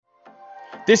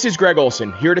This is Greg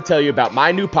Olson, here to tell you about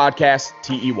my new podcast,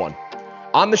 TE1.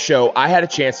 On the show, I had a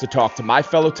chance to talk to my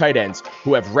fellow tight ends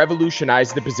who have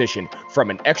revolutionized the position from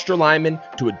an extra lineman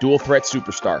to a dual threat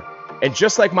superstar. And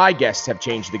just like my guests have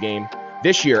changed the game,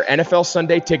 this year,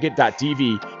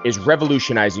 NFLSundayTicket.tv is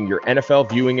revolutionizing your NFL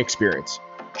viewing experience.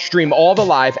 Stream all the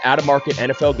live out-of-market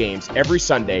NFL games every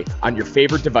Sunday on your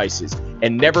favorite devices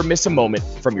and never miss a moment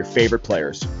from your favorite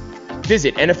players.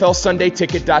 Visit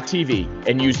NFLSundayTicket.tv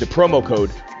and use the promo code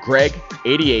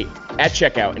GREG88 at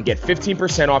checkout and get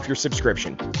 15% off your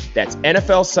subscription. That's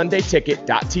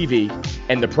NFLSundayTicket.tv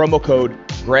and the promo code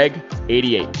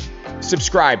GREG88.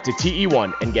 Subscribe to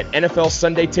TE1 and get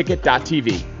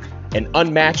NFLSundayTicket.tv, an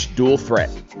unmatched dual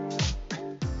threat.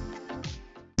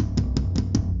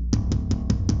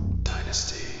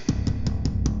 Dynasty.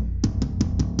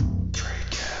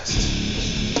 TradeCast.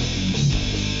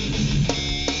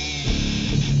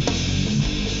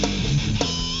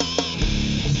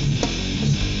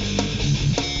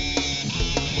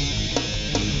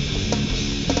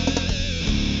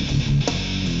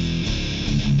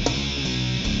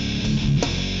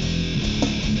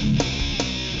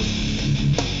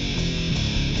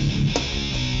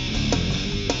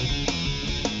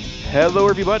 Hello,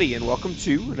 everybody, and welcome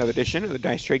to another edition of the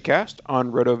Dynasty TradeCast on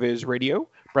RotoViz Radio,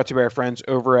 brought to you by our friends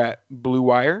over at Blue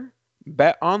Wire,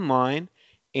 Bet Online,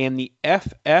 and the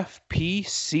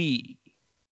FFPC.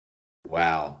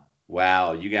 Wow,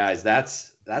 you guys,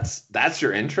 that's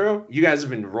your intro? You guys have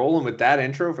been rolling with that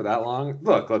intro for that long?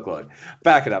 Look.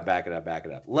 Back it up.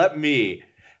 Let me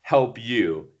help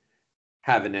you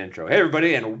have an intro. Hey,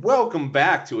 everybody, and welcome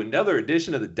back to another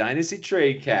edition of the Dynasty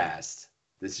TradeCast.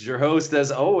 This is your host,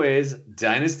 as always,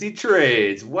 Dynasty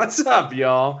Trades. What's up,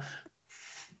 y'all?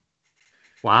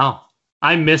 Wow.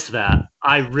 I missed that.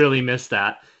 I really missed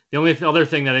that. The only other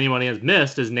thing that anyone has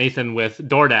missed is Nathan with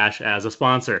DoorDash as a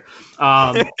sponsor.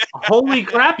 Holy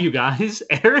crap, you guys.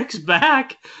 Eric's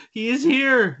back. He is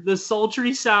here. The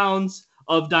sultry sounds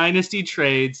of Dynasty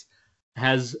Trades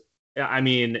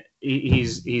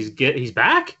he's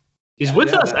back. He's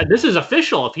with us. This is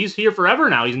official. If he's here forever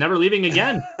now, he's never leaving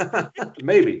again.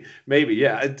 Maybe.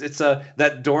 Yeah. It's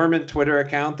that dormant Twitter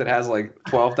account that has like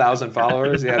 12,000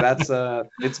 followers. Yeah, that's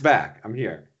it's back. I'm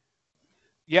here.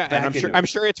 Yeah, back, and I'm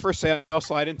sure it's for sale.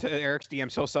 Slide into Eric's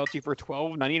DMs. He'll sell it to you for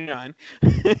 $12.99.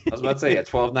 I was about to say,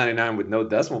 $12.99 with no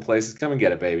decimal places. Come and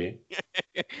get it, baby.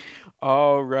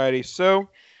 Alrighty. So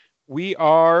we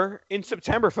are in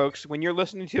September, folks. When you're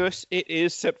listening to us, it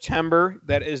is September.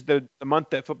 That is the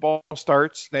month that football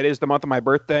starts. That is the month of my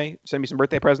birthday. Send me some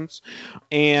birthday presents.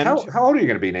 And how old are you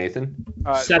going to be, Nathan?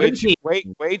 17.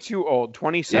 Way too old.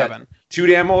 27. Yeah, too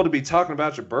damn old to be talking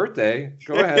about your birthday.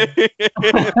 Go ahead.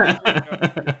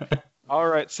 All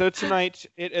right. So tonight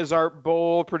it is our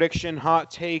bold prediction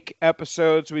hot take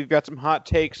episodes. We've got some hot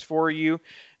takes for you.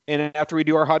 And after we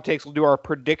do our hot takes, we'll do our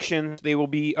predictions. They will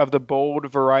be of the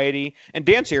bold variety. And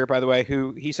Dan's here, by the way,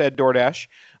 who he said DoorDash.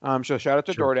 So shout out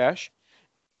to DoorDash.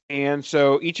 And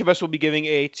so each of us will be giving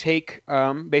a take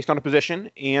based on a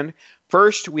position. And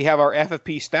first, we have our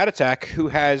FFP Stat Attack, who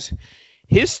has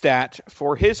his stat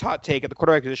for his hot take at the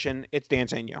quarterback position. It's Dan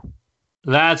Sanyo.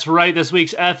 That's right. This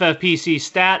week's FFPC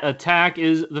Stat Attack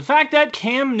is the fact that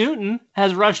Cam Newton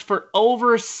has rushed for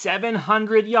over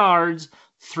 700 yards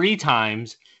 3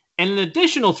 times. And an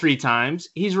additional 3 times,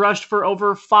 he's rushed for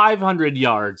over 500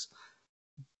 yards.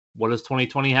 What does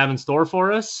 2020 have in store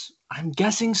for us? I'm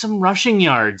guessing some rushing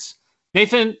yards.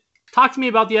 Nathan, talk to me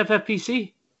about the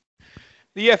FFPC.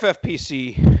 The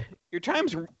FFPC. Your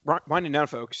time's winding down,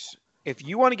 folks. If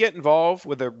you want to get involved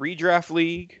with a redraft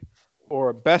league or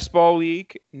a best ball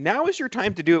league, now is your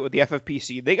time to do it with the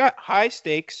FFPC. They got high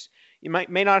stakes. You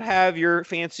may not have your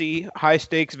fancy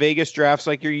high-stakes Vegas drafts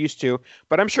like you're used to,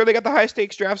 but I'm sure they got the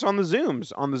high-stakes drafts on the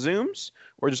Zooms,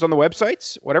 or just on the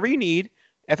websites. Whatever you need,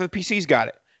 FFPC's got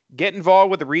it. Get involved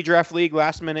with the redraft league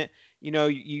last minute. You know,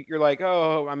 you're like,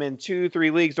 oh, I'm in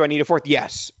 2-3 leagues. Do I need a fourth?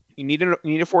 Yes. You need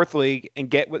a fourth league, and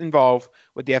get involved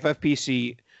with the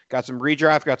FFPC. Got some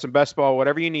redraft, got some best ball,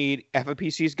 whatever you need.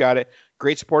 FFPC's got it.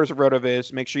 Great supporters of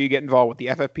RotoViz. Make sure you get involved with the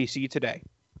FFPC today.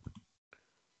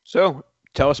 So,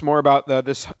 tell us more about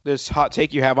this hot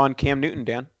take you have on Cam Newton,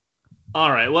 Dan.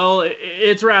 All right. Well,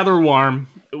 it's rather warm.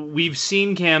 We've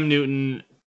seen Cam Newton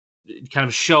kind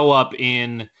of show up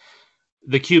in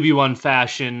the QB1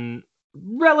 fashion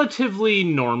relatively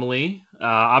normally.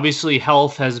 Obviously,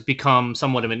 health has become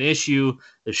somewhat of an issue.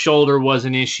 The shoulder was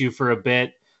an issue for a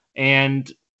bit. And,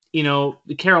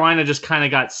 Carolina just kind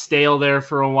of got stale there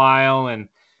for a while, and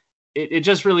it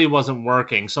just really wasn't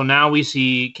working. So now we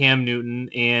see Cam Newton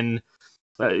in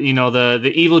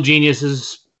the evil genius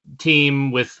is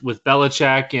team with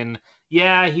Belichick, and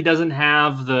yeah, he doesn't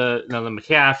have the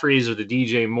McCaffreys or the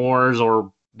DJ Moores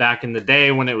or back in the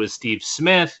day when it was Steve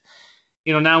Smith.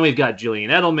 Now we've got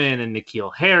Julian Edelman and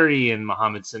N'Keal Harry and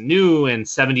Mohamed Sanu and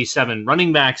 77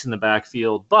 running backs in the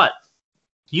backfield, but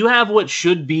you have what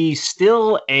should be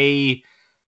still a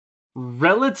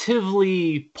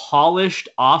relatively polished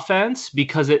offense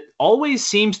because it always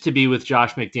seems to be with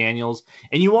Josh McDaniels,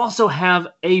 and you also have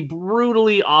a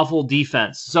brutally awful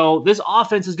defense. So this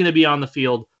offense is going to be on the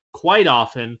field quite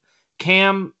often.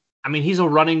 Cam, he's a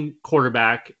running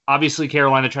quarterback. Obviously,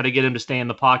 Carolina tried to get him to stay in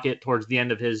the pocket towards the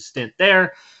end of his stint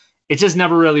there. It just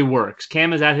never really works.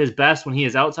 Cam is at his best when he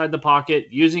is outside the pocket,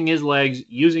 using his legs,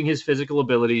 using his physical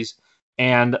abilities.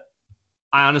 And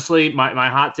I honestly, my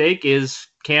hot take is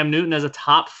Cam Newton as a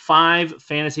top 5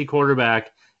 fantasy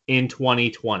quarterback in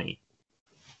 2020.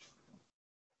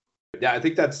 Yeah, I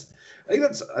think that's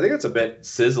a bit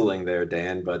sizzling there,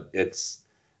 Dan, but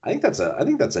I think that's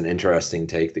an interesting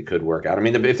take that could work out.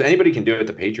 If anybody can do it,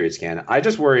 the Patriots can. I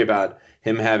just worry about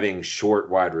him having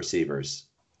short wide receivers,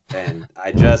 and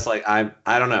I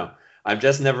don't know. I've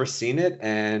just never seen it,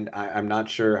 and I'm not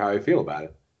sure how I feel about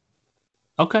it.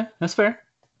 Okay, that's fair.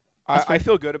 I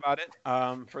feel good about it.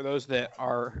 For those that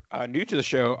are new to the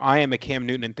show, I am a Cam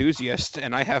Newton enthusiast,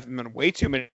 and I have him in way too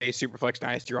many Superflex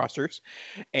Dynasty rosters,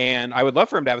 and I would love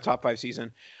for him to have a top 5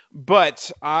 season. But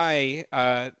I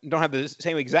don't have the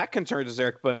same exact concerns as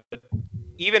Eric, but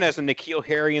even as a N'Keal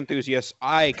Harry enthusiast,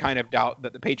 I kind of doubt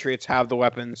that the Patriots have the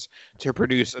weapons to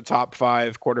produce a top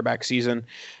 5 quarterback season.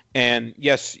 And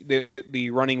yes, the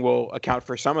running will account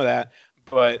for some of that,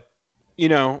 but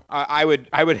I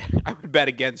would bet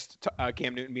against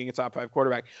Cam Newton being a top 5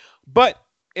 quarterback. But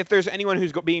if there's anyone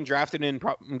who's being drafted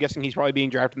I'm guessing he's probably being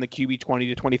drafted in the QB 20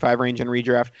 to 25 range in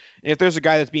redraft. And if there's a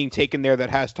guy that's being taken there that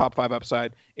has top 5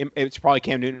 upside, it's probably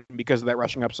Cam Newton because of that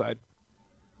rushing upside.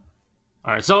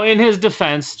 All right. So in his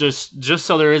defense, just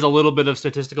so there is a little bit of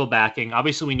statistical backing,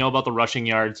 obviously we know about the rushing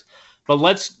yards, but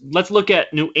let's look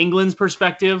at New England's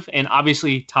perspective. And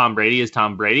obviously Tom Brady is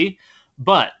Tom Brady,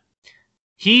 but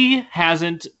he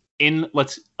hasn't, in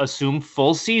let's assume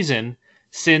full season,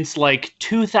 since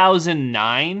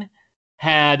 2009,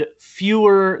 had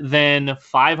fewer than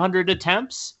 500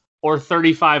 attempts or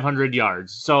 3,500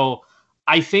 yards. So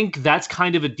I think that's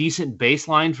kind of a decent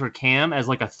baseline for Cam as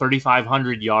a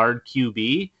 3,500 yard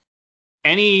QB.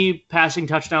 Any passing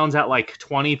touchdowns at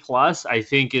 20 plus, I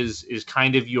think is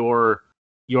kind of your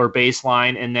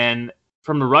baseline. And then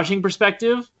from the rushing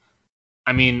perspective,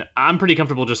 I'm pretty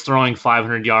comfortable just throwing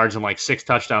 500 yards and 6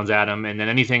 touchdowns at him. And then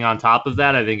anything on top of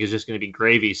that, I think is just going to be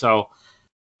gravy. So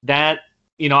that,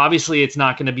 obviously it's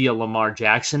not going to be a Lamar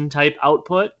Jackson type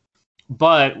output,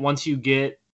 but once you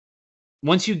get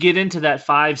into that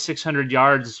 500-600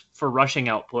 yards for rushing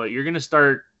output, you're going to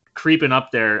start creeping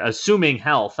up there, assuming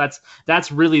health.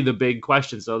 That's really the big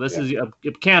question. So this is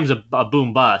Cam's a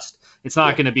boom bust. It's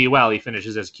not going to be, he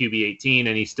finishes as QB 18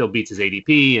 and he still beats his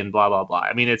ADP and blah, blah, blah.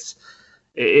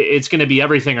 It's going to be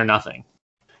everything or nothing.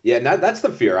 Yeah, that's the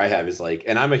fear I have is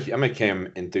and I'm a Cam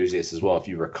enthusiast as well, if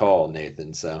you recall,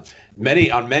 Nathan. So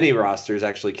on many rosters,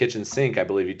 actually Kitchen Sink, I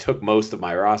believe you took most of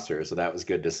my roster. So that was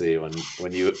good to see when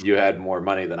you had more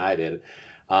money than I did.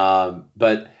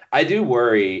 But I do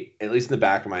worry, at least in the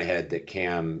back of my head, that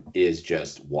Cam is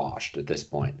just washed at this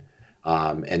point.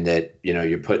 And that,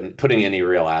 you're putting any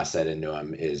real asset into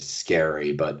him is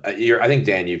scary. But I think,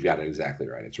 Dan, you've got it exactly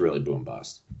right. It's really boom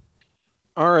bust.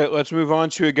 All right, let's move on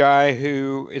to a guy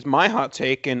who is my hot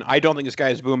take, and I don't think this guy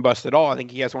is boom bust at all. I think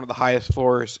he has one of the highest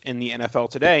floors in the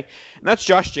NFL today, and that's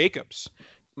Josh Jacobs.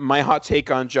 My hot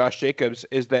take on Josh Jacobs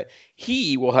is that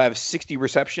he will have 60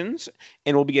 receptions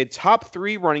and will be a top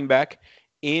 3 running back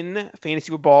in fantasy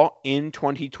football in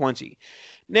 2020.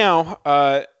 Now,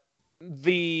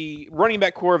 the running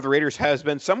back core of the Raiders has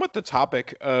been somewhat the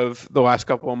topic of the last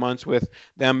couple of months, with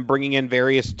them bringing in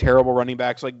various terrible running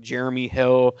backs like Jeremy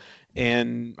Hill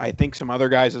and I think some other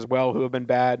guys as well who have been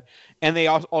bad. And they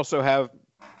also have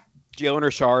Jalen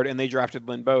Richard, and they drafted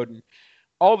Lynn Bowden.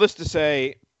 All this to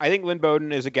say, I think Lynn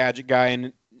Bowden is a gadget guy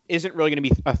and isn't really going to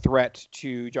be a threat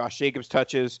to Josh Jacobs'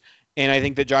 touches. And I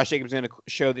think that Josh Jacobs is going to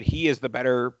show that he is the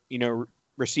better,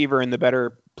 receiver and the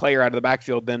better player out of the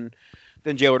backfield than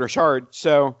Jalen Richard.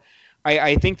 So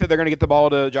I think that they're going to get the ball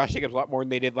to Josh Jacobs a lot more than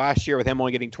they did last year with him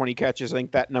only getting 20 catches. I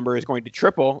think that number is going to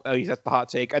triple. At least that's the hot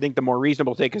take. I think the more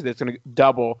reasonable take is that it's going to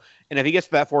double. And if he gets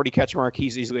to that 40 catch mark,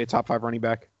 he's easily a top 5 running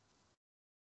back.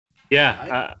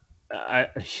 Yeah.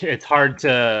 It's hard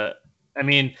to,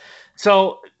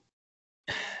 so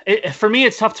For me,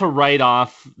 it's tough to write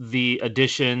off the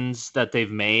additions that they've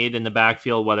made in the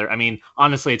backfield.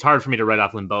 Honestly, it's hard for me to write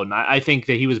off Lynn Bowden. I think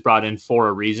that he was brought in for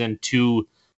a reason to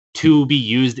be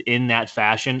used in that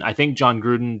fashion. I think John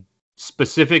Gruden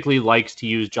specifically likes to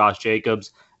use Josh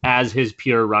Jacobs as his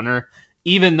pure runner,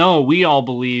 even though we all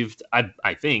believed,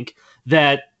 I think,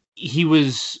 that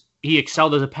he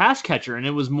excelled as a pass catcher, and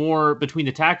it was more between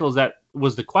the tackles that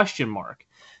was the question mark.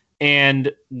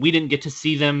 And we didn't get to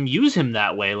see them use him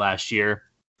that way last year.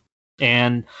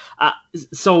 And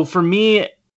so for me,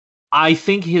 I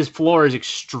think his floor is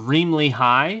extremely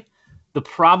high. The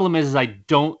problem is I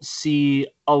don't see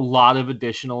a lot of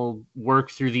additional work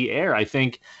through the air. I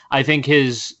think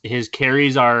his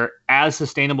carries are as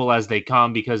sustainable as they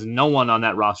come because no one on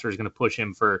that roster is going to push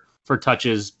him for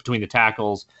touches between the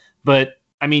tackles. But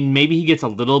I mean, maybe he gets a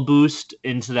little boost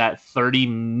into that 30,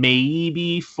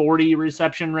 maybe 40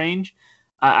 reception range.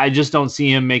 I just don't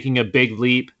see him making a big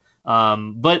leap.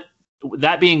 But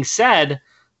that being said,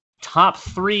 top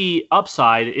 3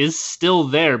 upside is still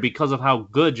there because of how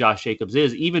good Josh Jacobs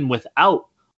is, even without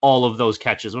all of those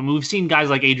catches. When we've seen guys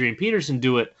like Adrian Peterson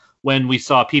do it when we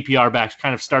saw PPR backs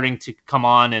kind of starting to come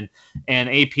on, and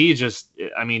AP just,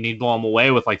 I mean, he'd blow him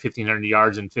away with like 1,500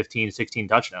 yards and 15, 16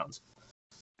 touchdowns.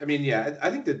 I mean, yeah,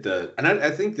 I think that I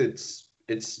think that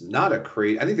it's not a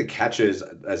crazy. I think the catches,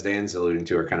 as Dan's alluding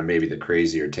to, are kind of maybe the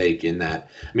crazier take in that.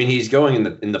 I mean, he's going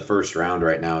in the first round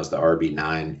right now as the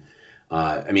RB9.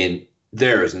 I mean,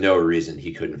 there is no reason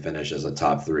he couldn't finish as a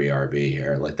top 3 RB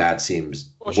here. Like that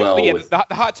seems the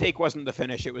hot take wasn't the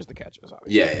finish; it was the catches.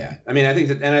 Obviously. Yeah. I mean, I think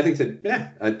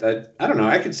that. I don't know.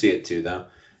 I could see it too, though.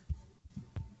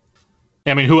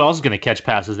 I mean, who else is going to catch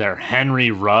passes there? Henry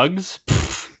Ruggs.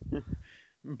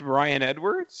 Brian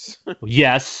Edwards?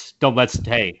 Yes. No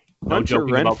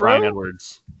joking about Brian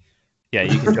Edwards. Yeah,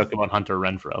 you can joke about Hunter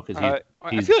Renfrow because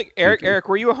I feel like Eric,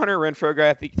 were you a Hunter Renfrow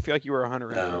guy? I feel like you were a Hunter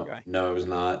Renfrow guy. No, it was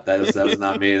not. That was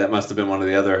not me. That must have been one of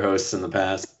the other hosts in the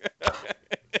past.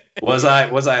 Was I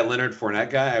a Leonard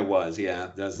Fournette guy? I was. Yeah.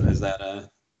 Is that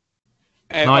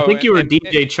I think you were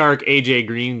DJ Chark, AJ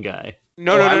Green guy.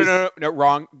 No,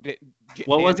 wrong.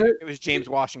 What was it? It was James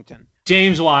Washington.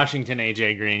 James Washington,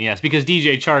 AJ Green, yes, because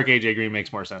DJ Chark, AJ Green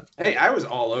makes more sense. Hey, I was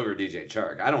all over DJ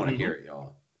Chark. I don't want to hear it,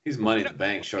 y'all. He's money in the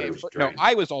bank. No,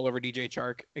 I was all over DJ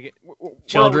Chark.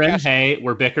 Children, hey,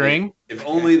 we're bickering. If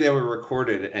only they were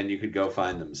recorded and you could go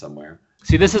find them somewhere.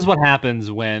 See, this is what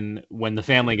happens when the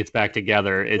family gets back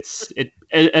together. It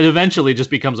eventually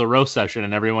just becomes a roast session,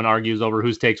 and everyone argues over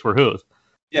whose takes were whose.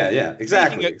 Yeah,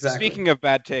 exactly. Speaking of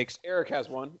bad takes, Eric has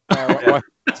one.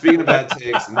 Speaking of bad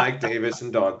takes, Mike Davis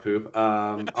and dog poop.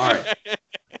 All right,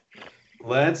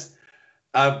 let's.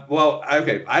 Well,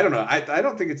 okay. I don't know. I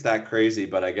don't think it's that crazy,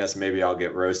 but I guess maybe I'll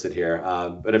get roasted here.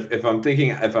 But if I'm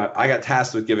thinking, I got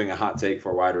tasked with giving a hot take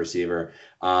for a wide receiver,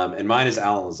 and mine is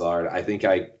Alan Lazard. I think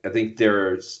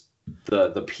there's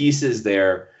the pieces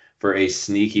there for a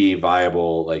sneaky,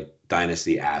 viable like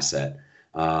dynasty asset.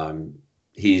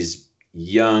 He's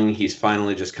young. He's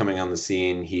finally just coming on the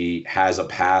scene. He has a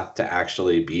path to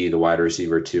actually be the wide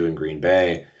receiver 2 in Green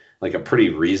Bay, like a pretty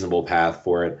reasonable path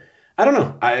for it. I don't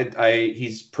know.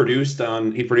 He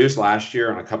produced last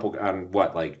year on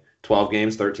 12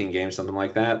 games, 13 games, something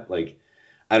like that. Like,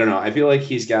 I don't know. I feel like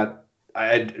he's got,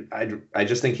 I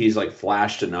just think he's like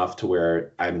flashed enough to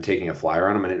where I'm taking a flyer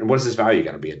on him. And what is his value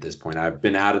going to be at this point? I've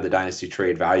been out of the dynasty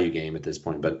trade value game at this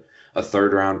point, but a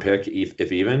 3rd round pick, if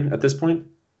even at this point.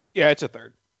 Yeah, it's a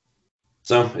 3rd.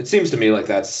 So it seems to me like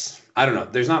that's, I don't know.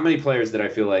 There's not many players that I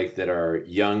feel like that are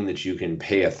young that you can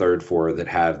pay a 3rd for that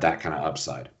have that kind of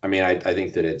upside. I mean, I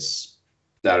think that it's,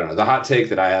 I don't know. The hot take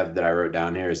that I have that I wrote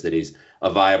down here is that he's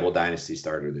a viable dynasty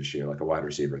starter this year, like a wide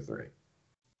receiver 3.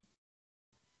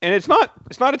 And it's not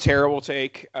a terrible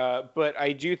take, but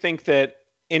I do think that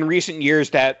in recent years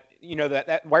that, you know,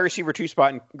 that wide receiver 2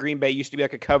 spot in Green Bay used to be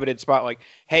like a coveted spot. Like,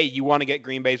 hey, you want to get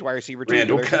Green Bay's wide receiver 2?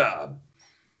 Randall Cobb.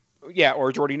 Yeah,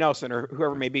 or Jordy Nelson or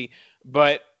whoever it may be.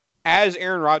 But as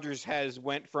Aaron Rodgers has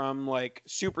went from like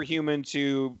superhuman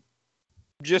to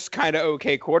just kind of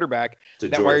okay quarterback, to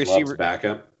that George wide receiver Love's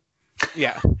backup.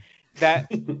 Yeah. That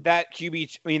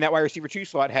QB, I mean, that wide receiver 2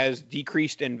 slot has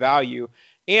decreased in value.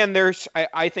 And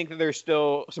I think that there's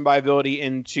still some viability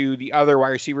into the other wide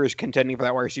receivers contending for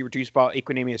that wide receiver 2 spot,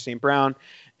 Equanimeous St. Brown,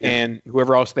 and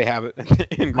whoever else they have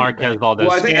in Marquez Valdez.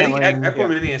 Well, I think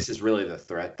Equanimeous is really the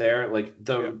threat there. Like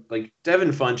Devin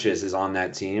Funchess is on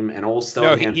that team, and old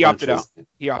Stoneham. No, he opted out.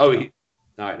 All right,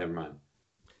 never mind.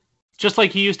 Just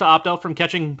like he used to opt out from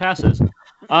catching passes.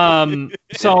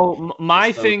 So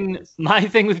my thing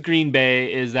with Green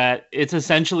Bay is that it's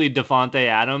essentially Devontae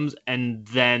Adams and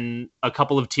then a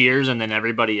couple of tiers and then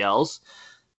everybody else.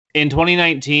 in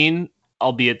 2019,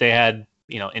 albeit they had,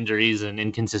 injuries and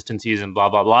inconsistencies and blah,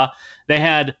 blah, blah, they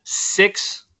had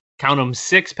six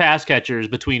pass catchers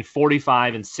between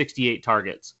 45 and 68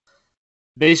 targets.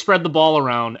 They spread the ball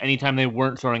around anytime they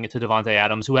weren't throwing it to Davante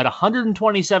Adams, who had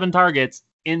 127 targets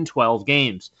in 12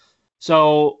 games.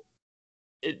 So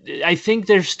I think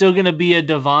there's still going to be a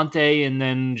Davante and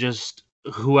then just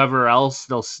whoever else.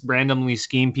 They'll randomly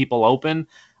scheme people open.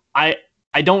 I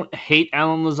don't hate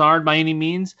Allen Lazard by any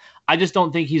means. I just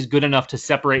don't think he's good enough to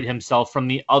separate himself from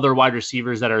the other wide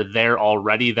receivers that are there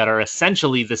already that are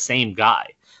essentially the same guy.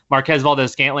 Marquez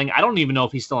Valdez-Scantling, I don't even know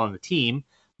if he's still on the team,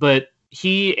 but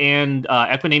he and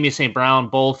Equanimeous St. Brown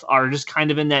both are just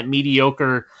kind of in that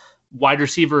mediocre wide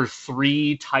receiver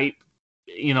 3 type,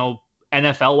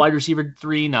 NFL wide receiver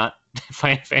 3, not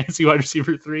fantasy wide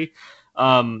receiver 3.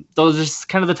 Those are just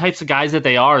kind of the types of guys that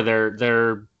they are.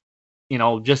 They're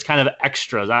just kind of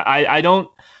extras. I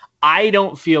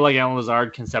don't feel like Allen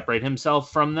Lazard can separate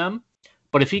himself from them,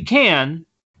 but if he can,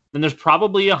 then there's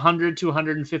probably 100 to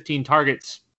 115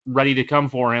 targets ready to come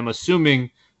for him, assuming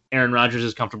Aaron Rodgers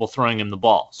is comfortable throwing him the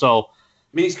ball. So,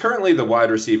 he's currently the wide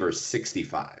receiver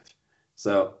 65.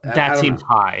 So that seems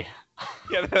high.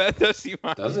 Yeah, that does seem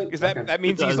high. Does it? Because that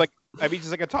means he's like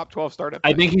a top 12 startup.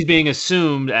 I think he's being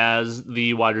assumed as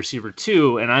the wide receiver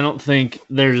 2, and I don't think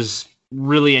there's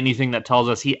really anything that tells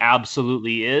us he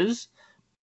absolutely is.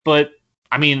 But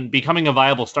becoming a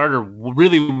viable starter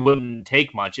really wouldn't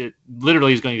take much. It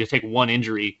literally is going to take one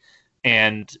injury,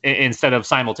 and instead of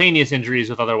simultaneous injuries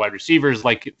with other wide receivers,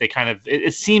 like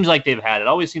it seems like they've had. It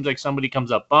always seems like somebody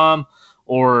comes up bum,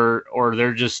 or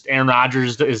they're just Aaron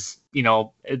Rodgers is,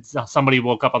 it's somebody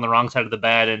woke up on the wrong side of the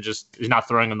bed and just is not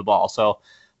throwing him the ball. So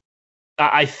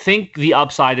I think the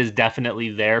upside is definitely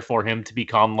there for him to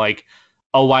become like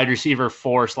a wide receiver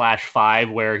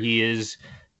 4/5, where he is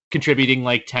contributing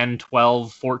like 10,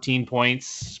 12, 14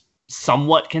 points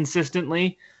somewhat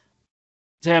consistently.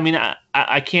 So,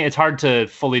 I can't, it's hard to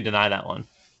fully deny that one.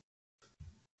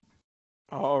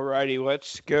 Alrighty,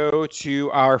 let's go to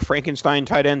our Frankenstein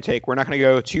tight end take. We're not going to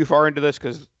go too far into this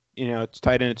because, it's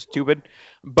tight end, it's stupid.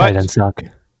 But tight ends suck.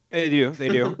 They do.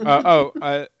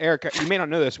 Eric, you may not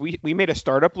know this. We made a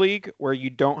startup league where you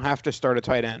don't have to start a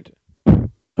tight end.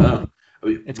 Oh.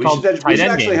 We should actually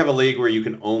game. have a league where you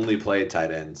can only play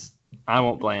tight ends. I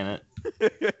won't play in it.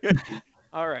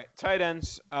 All right, tight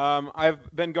ends. I've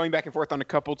been going back and forth on a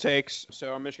couple takes,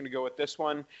 so I'm just going to go with this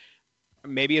one.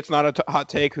 Maybe it's not a hot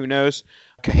take. Who knows?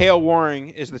 Kahale Warring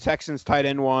is the Texans' tight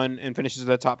end 1 and finishes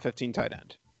the top 15 tight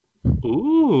end.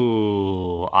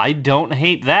 Ooh, I don't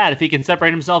hate that. If he can separate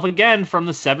himself again from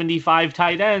the 75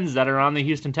 tight ends that are on the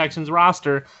Houston Texans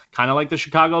roster, kind of like the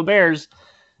Chicago Bears,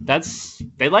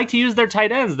 they like to use their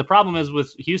tight ends. The problem is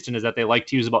with Houston is that they like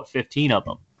to use about 15 of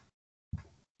them.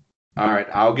 All right,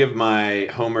 I'll give my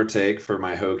homer take for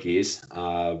my Hokies,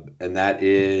 and that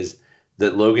is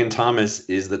that Logan Thomas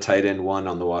is the tight end 1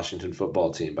 on the Washington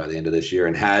football team by the end of this year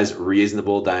and has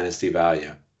reasonable dynasty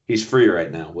value. He's free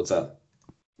right now. What's up?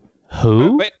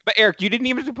 Who? But Eric, you didn't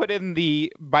even have to put in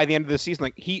by the end of the season.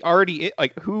 Like he already,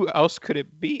 like who else could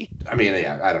it be? I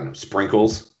don't know.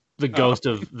 Sprinkles. The ghost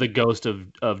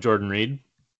of Jordan Reed.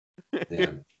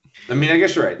 Yeah. I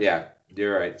guess you're right. Yeah,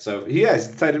 you're right. So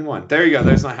he's the tight end 1. There you go.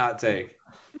 There's my hot take.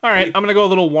 All right, I'm going to go a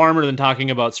little warmer than talking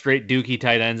about straight dookie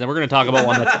tight ends, and we're going to talk about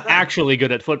one that's actually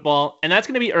good at football, and that's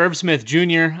going to be Irv Smith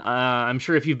Jr. I'm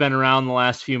sure if you've been around the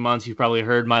last few months, you've probably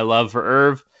heard my love for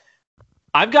Irv.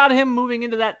 I've got him moving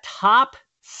into that top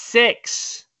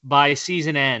 6 by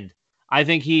season end. I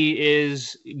think he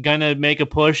is going to make a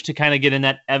push to kind of get in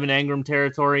that Evan Engram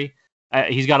territory.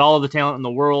 He's got all of the talent in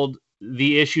the world.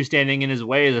 The issue standing in his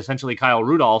way is essentially Kyle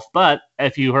Rudolph. But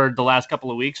if you heard the last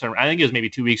couple of weeks, or I think it was maybe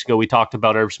 2 weeks ago, we talked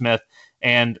about Irv Smith,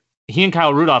 and he and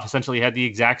Kyle Rudolph essentially had the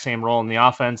exact same role in the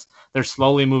offense. They're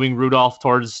slowly moving Rudolph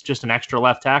towards just an extra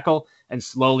left tackle and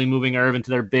slowly moving Irv into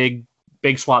their big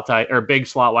slot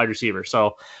wide receiver.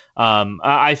 So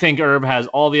I think Irv has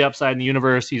all the upside in the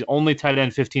universe. He's only tight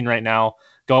end 15 right now,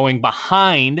 going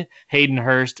behind Hayden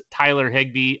Hurst, Tyler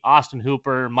Higbee, Austin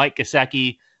Hooper, Mike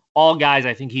Gesicki, all guys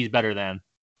I think he's better than.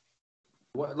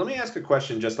 Well, let me ask a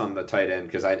question just on the tight end,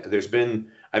 because I've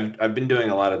been doing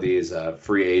a lot of these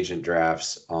free agent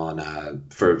drafts on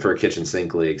for kitchen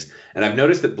sink leagues, and I've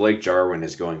noticed that Blake Jarwin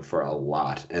is going for a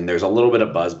lot, and there's a little bit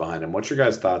of buzz behind him. What's your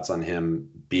guys' thoughts on him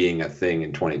being a thing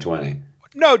in 2020?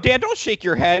 No, Dan, don't shake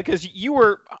your head, because you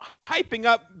were hyping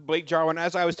up Blake Jarwin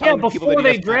as I was talking to people. Before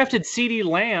they drafted CeeDee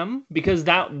Lamb, because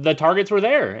the targets were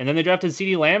there, and then they drafted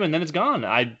CeeDee Lamb, and then it's gone.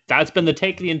 That's been the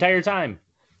take the entire time.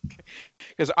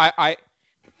 Because I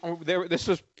This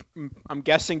was, I'm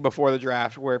guessing, before the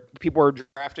draft, where people were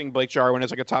drafting Blake Jarwin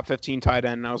as like a top 15 tight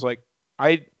end, and I was like,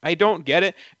 I don't get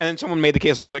it. And then someone made the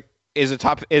case like, is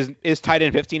tight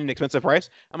end 15 an expensive price?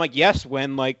 I'm like, yes,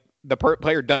 when like the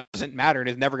player doesn't matter and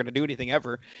is never going to do anything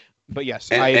ever. But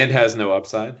yes, and has no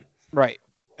upside. Right.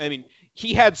 I mean,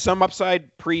 he had some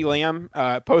upside pre-Lamb,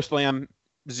 post-Lamb,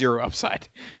 zero upside.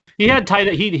 He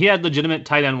had legitimate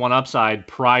tight end 1 upside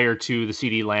prior to the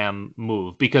CeeDee Lamb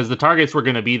move because the targets were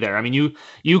going to be there. I mean,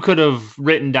 you could have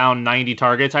written down 90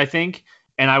 targets, I think,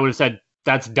 and I would have said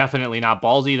that's definitely not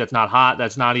ballsy. That's not hot.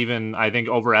 That's not even, I think,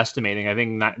 overestimating. I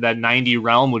think that 90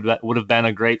 realm would have been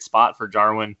a great spot for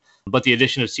Jarwin. But the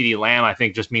addition of CeeDee Lamb, I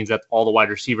think, just means that all the wide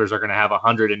receivers are going to have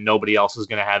 100 and nobody else is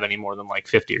going to have any more than like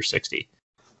 50 or 60.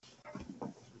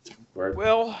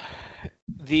 Well,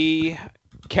 the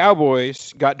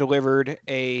Cowboys got delivered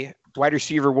a wide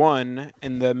receiver 1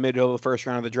 in the middle of the first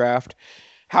round of the draft.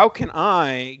 How can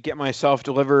I get myself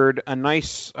delivered a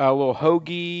nice little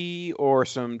hoagie or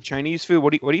some Chinese food?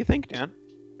 What do you think, Dan?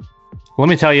 Let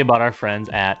me tell you about our friends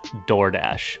at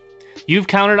DoorDash. You've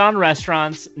counted on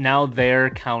restaurants, now they're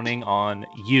counting on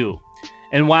you.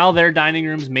 And while their dining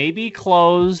rooms may be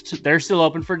closed, they're still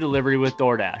open for delivery with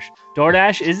DoorDash.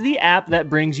 DoorDash is the app that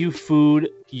brings you food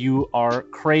you are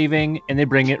craving, and they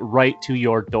bring it right to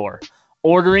your door.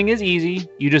 Ordering is easy.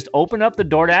 You just open up the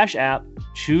DoorDash app,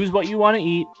 choose what you want to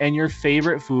eat, and your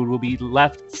favorite food will be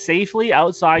left safely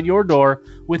outside your door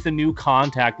with the new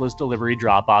contactless delivery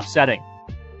drop-off setting.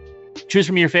 Choose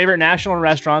from your favorite national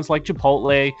restaurants like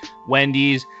Chipotle,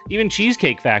 Wendy's, even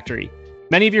Cheesecake Factory.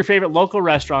 Many of your favorite local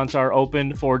restaurants are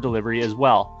open for delivery as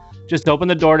well. Just open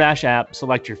the DoorDash app,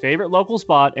 select your favorite local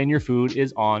spot, and your food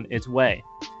is on its way.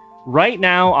 Right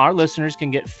now, our listeners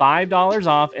can get $5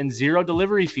 off and 0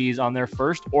 delivery fees on their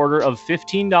first order of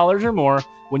 $15 or more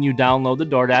when you download the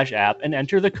DoorDash app and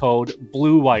enter the code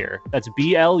BLUEWIRE. That's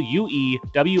BLUEWIRE.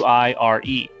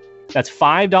 That's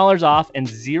 $5 off and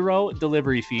 0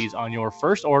 delivery fees on your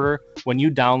first order when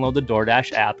you download the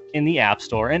DoorDash app in the App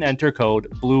Store and enter code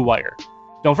BLUEWIRE.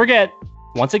 Don't forget,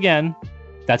 once again,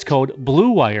 that's code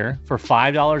BLUEWIRE for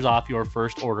 $5 off your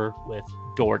first order with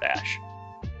DoorDash.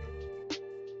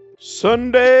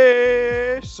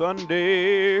 Sunday.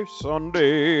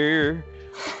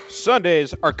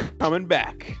 Sundays are coming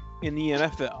back in the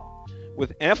NFL.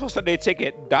 With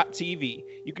NFLSundayTicket.tv,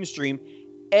 you can stream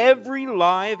every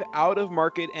live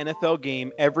out-of-market NFL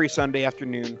game every Sunday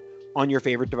afternoon on your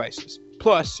favorite devices.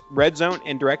 Plus, Red Zone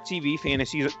and DirecTV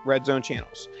Fantasy Red Zone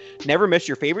channels. Never miss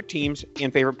your favorite teams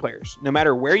and favorite players. No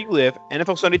matter where you live,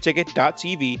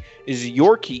 NFLSundayTicket.tv is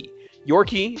your key. Your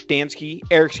key, Dan's key,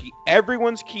 Eric's key,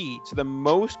 everyone's key to the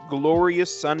most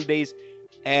glorious Sundays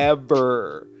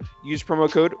ever. Use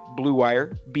promo code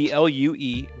BLUEWIRE,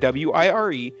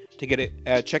 BLUEWIRE, to get a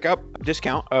checkout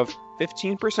discount of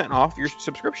 15% off your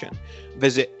subscription.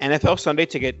 Visit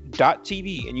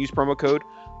NFLSundayTicket.tv and use promo code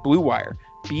BLUEWIRE,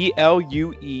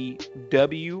 BLUEWIRE.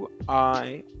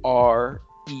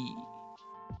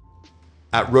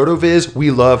 At RotoViz, we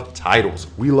love titles,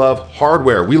 we love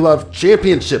hardware, we love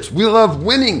championships, we love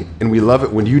winning, and we love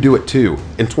it when you do it too.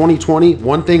 In 2020,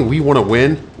 one thing we want to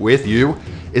win with you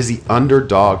is the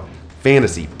Underdog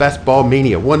Fantasy Best Ball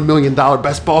Mania $1 million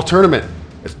Best Ball Tournament.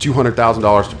 It's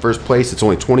 $200,000 to first place. It's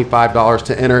only $25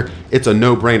 to enter. It's a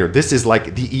no-brainer. This is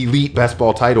like the elite best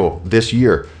ball title this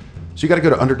year. So you got to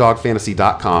go to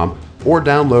UnderdogFantasy.com or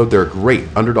download their great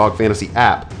Underdog Fantasy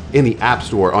app in the App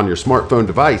Store on your smartphone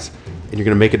device, and you're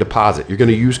going to make a deposit. You're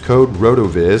going to use code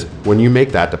RotoViz when you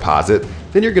make that deposit.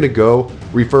 Then you're going to go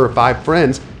refer 5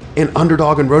 friends, and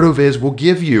Underdog and RotoViz will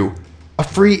give you a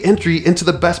free entry into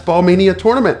the Best Ball Mania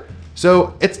tournament.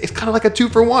 So it's kind of like a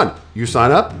 2-for-1. You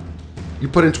sign up, you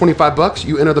put in $25,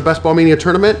 you enter the Best Ball Mania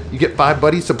tournament, you get 5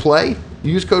 buddies to play,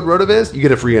 you use code RotoViz, you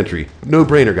get a free entry. No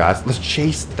brainer, guys. Let's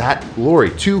chase that glory.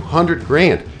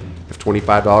 $200,000. If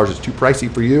 $25 is too pricey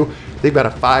for you, they've got a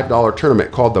 $5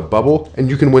 tournament called The Bubble, and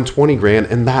you can win $20,000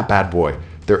 in that bad boy.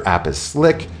 Their app is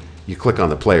slick. You click on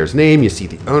the player's name, you see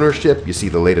the ownership, you see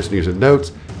the latest news and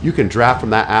notes. You can draft from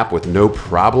that app with no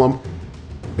problem.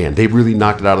 Man, they really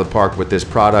knocked it out of the park with this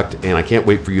product, and I can't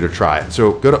wait for you to try it.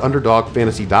 So go to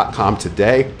UnderdogFantasy.com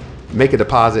today, make a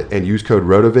deposit, and use code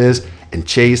RotoViz, and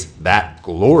chase that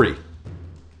glory.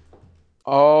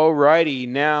 Alrighty,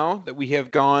 now that we have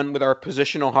gone with our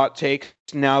positional hot takes,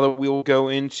 now that we will go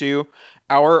into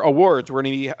our awards. We're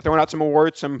going to be throwing out some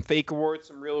awards, some fake awards,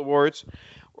 some real awards.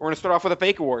 We're going to start off with a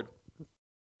fake award,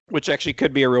 which actually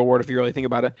could be a real award if you really think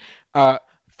about it.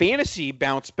 Fantasy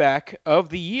Bounce Back of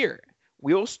the Year.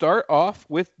 We'll start off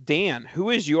with Dan. Who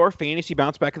is your Fantasy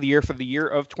Bounce Back of the Year for the year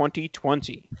of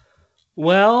 2020?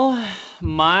 Well,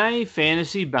 my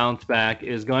fantasy bounce back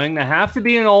is going to have to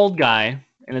be an old guy,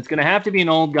 and it's going to have to be an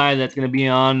old guy that's going to be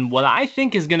on what I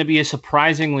think is going to be a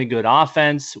surprisingly good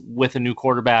offense with a new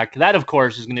quarterback. That, of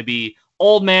course, is going to be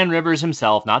Old Man Rivers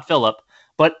himself, not Phillip,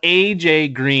 but A.J.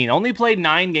 Green. Only played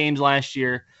 9 games last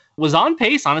year. Was on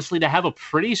pace, honestly, to have a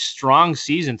pretty strong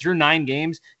season through 9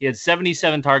 games. He had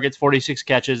 77 targets, 46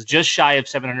 catches, just shy of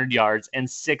 700 yards, and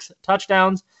 6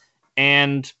 touchdowns.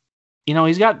 And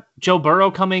he's got Joe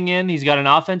Burrow coming in. He's got an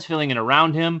offense filling in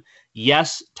around him.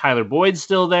 Yes, Tyler Boyd's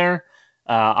still there.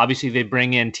 Obviously, they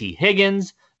bring in T.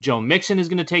 Higgins. Joe Mixon is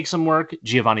going to take some work.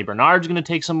 Giovanni Bernard's going to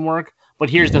take some work. But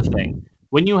here's the thing.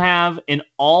 When you have an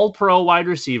all-pro wide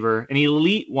receiver, an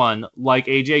elite one like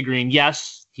A.J. Green,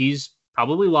 yes, he's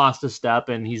probably lost a step,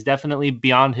 and he's definitely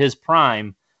beyond his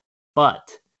prime,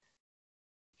 but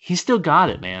he's still got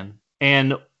it, man.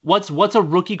 And what's a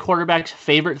rookie quarterback's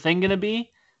favorite thing going to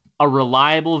be? A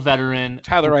reliable veteran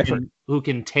Tyler Eifert, who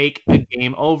can take a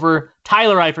game over.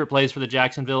 Tyler Eifert plays for the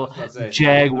Jacksonville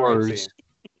Jaguars.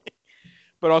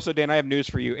 But also, Dan, I have news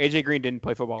for you. AJ Green didn't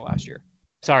play football last year.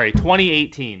 Sorry,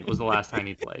 2018 was the last time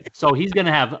he played. So he's going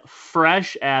to have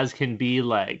fresh as can be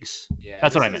legs. Yeah,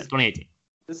 that's what I meant, 2018.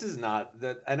 This is not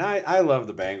that, and I love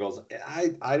the Bengals.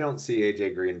 I don't see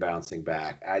AJ Green bouncing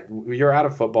back. You're out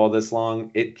of football this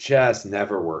long. It just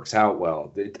never works out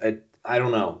well. I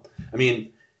don't know. I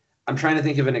mean, I'm trying to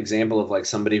think of an example of like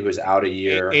somebody who was out a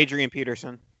year. Adrian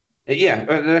Peterson. Yeah,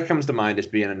 that comes to mind as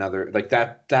being another like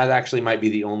that. That actually might be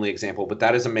the only example, but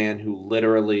that is a man who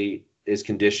literally is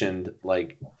conditioned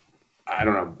like I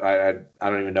don't know. I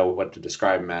don't even know what to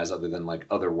describe him as other than like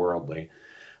otherworldly.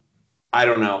 I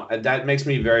don't know. That makes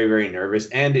me very, very nervous.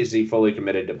 And is he fully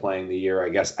committed to playing the year?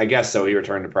 I guess so. He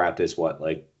returned to practice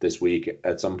like this week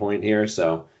at some point here.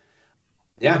 So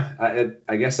yeah,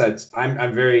 I guess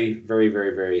I'm very, very,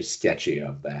 very, very sketchy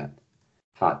of that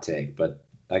hot take. But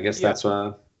I guess that's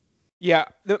Yeah,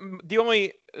 the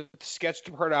only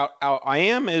sketched part out I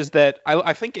am is that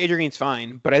I think Adrian's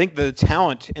fine, but I think the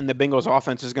talent in the Bengals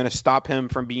offense is going to stop him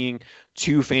from being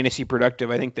too fantasy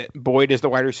productive. I think that Boyd is the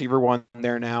wide receiver one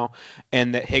there now,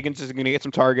 and that Higgins is going to get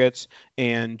some targets,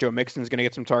 and Joe Mixon is going to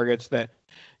get some targets. That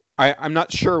I'm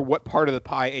not sure what part of the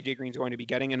pie AJ Green's going to be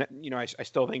getting, and I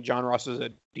still think John Ross is a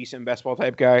decent best ball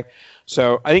type guy.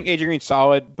 So I think AJ Green's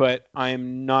solid, but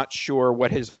I'm not sure what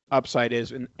his upside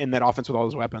is in that offense with all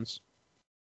those weapons.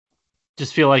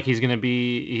 Just feel like he's gonna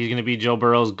be Joe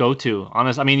Burrow's go-to.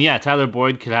 Honest, I mean, yeah, Tyler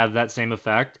Boyd could have that same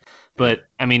effect, but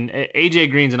I mean,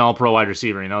 AJ Green's an all-pro wide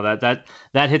receiver.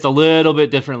 That hits a little bit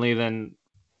differently than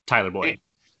Tyler Boyd.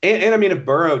 And I mean, if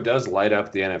Burrow does light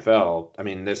up the NFL, I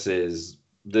mean, this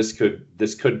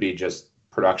could be just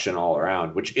production all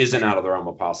around, which isn't out of the realm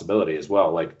of possibility as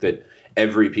well. Like that,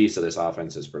 every piece of this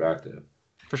offense is productive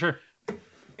for sure.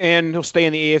 And he'll stay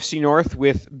in the AFC North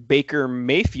with Baker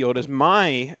Mayfield as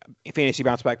my fantasy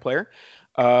bounce back player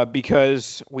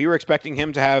because we were expecting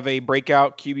him to have a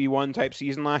breakout QB1 type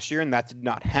season last year, and that did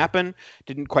not happen.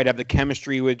 Didn't quite have the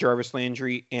chemistry with Jarvis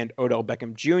Landry and Odell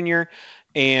Beckham Jr.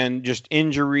 and just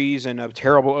injuries and a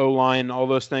terrible O-line, all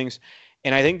those things.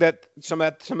 And I think that some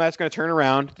of that's going to turn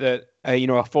around. That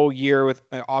a full year with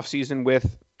off season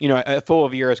with a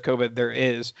full year as COVID there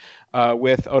is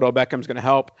with Odell Beckham's going to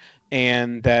help.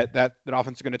 And that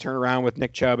offense is going to turn around with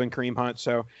Nick Chubb and Kareem Hunt.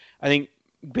 So I think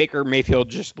Baker Mayfield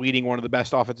just leading one of the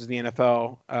best offenses in the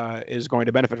NFL is going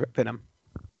to benefit him.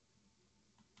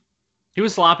 He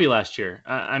was sloppy last year.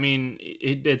 I mean,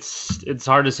 it's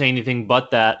hard to say anything but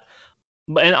that.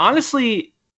 And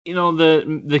honestly,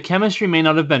 the chemistry may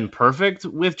not have been perfect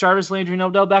with Jarvis Landry and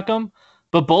Odell Beckham,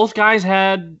 but both guys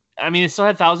it still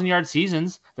had 1,000-yard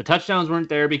seasons. The touchdowns weren't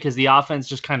there because the offense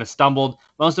just kind of stumbled.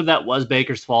 Most of that was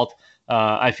Baker's fault.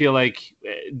 I feel like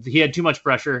he had too much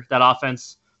pressure. That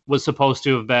offense was supposed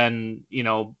to have been,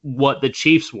 what the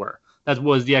Chiefs were. That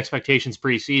was the expectations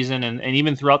preseason and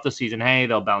even throughout the season. Hey,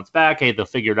 they'll bounce back. Hey, they'll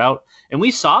figure it out. And we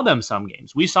saw them some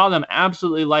games. We saw them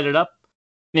absolutely light it up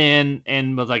and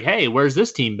was like, hey, where's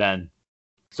this team been?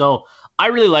 So I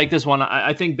really like this one.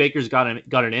 I think Baker's got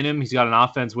it in him. He's got an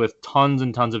offense with tons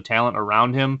and tons of talent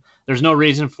around him. There's no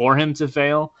reason for him to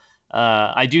fail.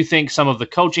 I do think some of the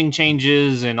coaching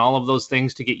changes and all of those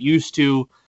things to get used to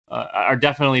are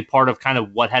definitely part of kind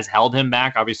of what has held him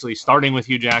back. Obviously, starting with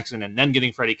Hugh Jackson and then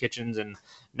getting Freddie Kitchens, and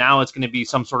now it's going to be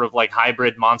some sort of like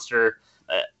hybrid monster.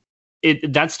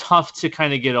 That's tough to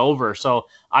kind of get over. So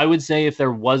I would say if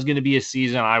there was going to be a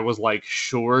season I was like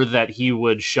sure that he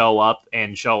would show up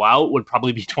and show out would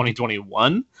probably be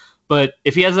 2021. But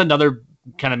if he has another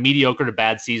kind of mediocre to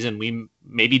bad season, we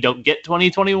maybe don't get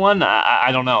 2021.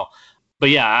 I don't know.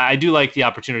 But yeah, I do like the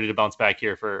opportunity to bounce back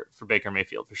here for Baker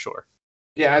Mayfield for sure.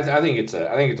 Yeah, I think it's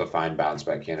a fine bounce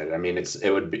back candidate. I mean,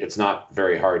 it's not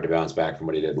very hard to bounce back from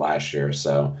what he did last year.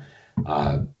 So,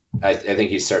 I think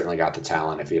he's certainly got the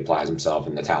talent if he applies himself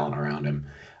and the talent around him.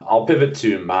 I'll pivot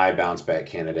to my bounce back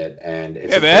candidate, and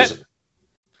it's Pivot.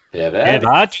 Pivot.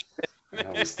 Dutch.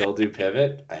 We still do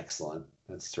pivot. Excellent.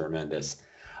 That's tremendous.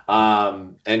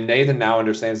 And Nathan now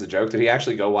understands the joke. Did he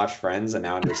actually go watch Friends and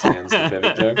now understands the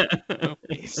pivot joke?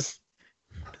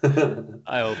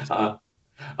 I hope so.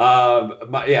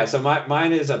 So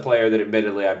mine is a player that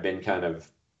admittedly I've been kind of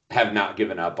have not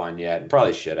given up on yet and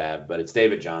probably should have, but it's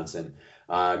David Johnson.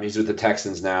 He's with the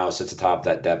Texans now, sits atop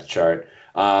that depth chart.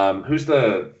 What's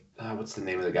the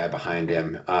name of the guy behind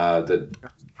him?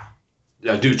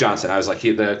 Duke Johnson. I was like,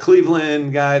 the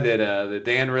Cleveland guy that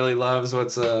Dan really loves.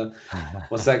 What's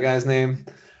that guy's name?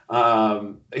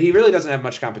 He really doesn't have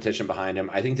much competition behind him.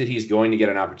 I think that he's going to get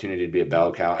an opportunity to be a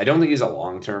bell cow. I don't think he's a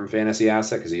long-term fantasy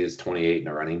asset because he is 28 and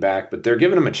a running back, but they're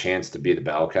giving him a chance to be the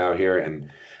bell cow here.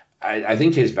 And I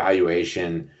think his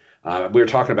valuation, we were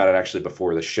talking about it actually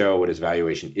before the show, what his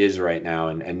valuation is right now.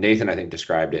 And Nathan, I think,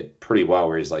 described it pretty well,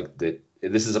 where he's like, that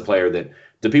this is a player that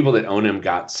the people that own him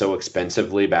got so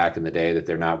expensively back in the day that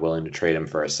they're not willing to trade him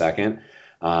for a second.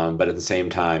 But at the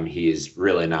same time, he's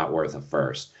really not worth a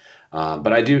first.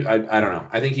 But I don't know.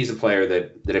 I think he's a player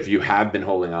that if you have been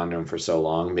holding on to him for so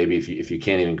long, maybe if you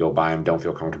can't even go buy him, don't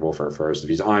feel comfortable for a first. If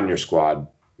he's on your squad,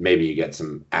 maybe you get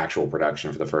some actual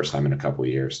production for the first time in a couple of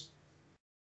years.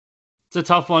 It's a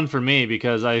tough one for me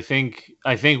because I think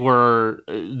we're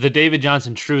the David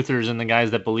Johnson truthers and the guys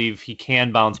that believe he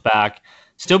can bounce back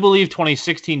still believe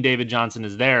 2016 David Johnson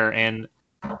is there, and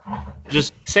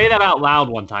just say that out loud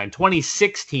one time.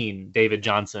 2016 David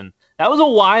Johnson. That was a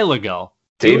while ago.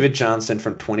 David Johnson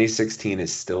from 2016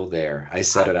 is still there. I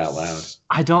said it out loud.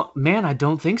 I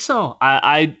don't think so.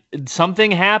 I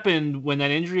something happened when that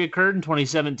injury occurred in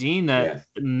 2017 that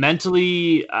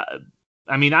mentally.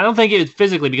 I mean, I don't think it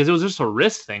physically because it was just a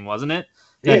wrist thing, wasn't it?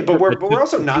 Yeah, but we're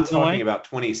also not talking about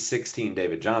 2016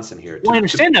 David Johnson here. Well, I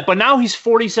understand that, but now he's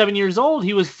 47 years old.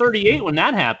 He was 38 when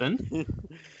that happened.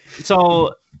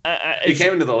 So he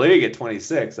came into the league at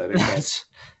 26. I think that's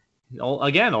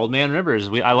old man Rivers.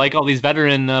 I like all these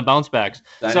veteran bounce backs.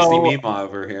 Dynasty Mima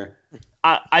over here.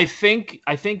 I think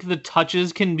the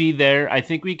touches can be there. I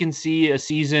think we can see a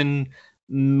season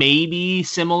maybe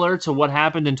similar to what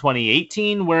happened in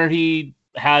 2018, where he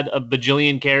had a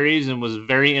bajillion carries and was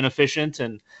very inefficient,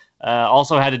 and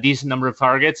also had a decent number of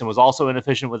targets and was also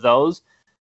inefficient with those.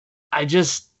 I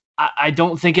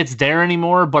don't think it's there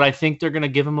anymore, but I think they're going to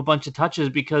give him a bunch of touches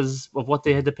because of what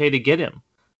they had to pay to get him.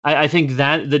 I think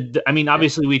that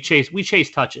obviously we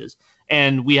chase touches,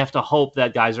 and we have to hope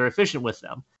that guys are efficient with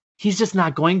them. He's just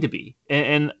not going to be,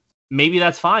 and maybe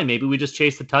that's fine. Maybe we just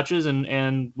chase the touches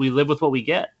and we live with what we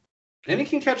get. And he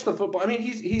can catch the football. I mean,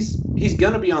 he's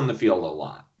going to be on the field a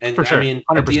lot. And for sure, I mean,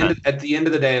 100%. at the end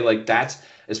of the day, like that's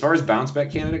as far as bounce back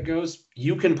candidate goes,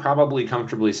 you can probably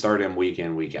comfortably start him week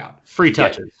in, week out. Free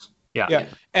touches. Yeah.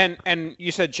 And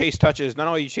you said chase touches. Not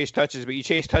only you chase touches, but you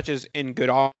chase touches in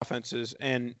good offenses.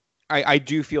 And I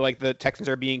do feel like the Texans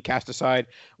are being cast aside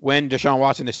when Deshaun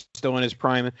Watson is still in his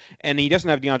prime. And he doesn't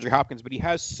have DeAndre Hopkins, but he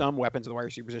has some weapons at the wide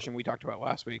receiver position we talked about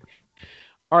last week.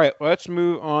 All right, let's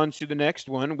move on to the next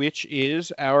one, which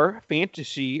is our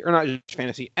fantasy, or not just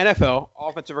fantasy, NFL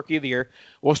Offensive Rookie of the Year.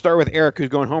 We'll start with Eric, who's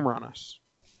going homer on us.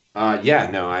 I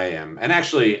am. And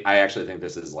actually, I think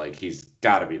this is like he's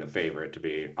got to be the favorite to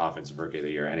be Offensive Rookie of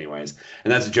the Year anyways.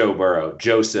 And that's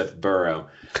Joseph Burrow,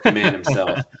 the man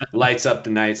himself. Lights up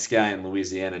the night sky in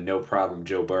Louisiana, no problem,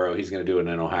 Joe Burrow. He's going to do it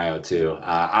in Ohio too.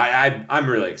 I'm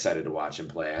really excited to watch him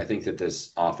play. I think that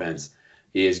this offense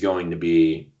is going to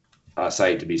be a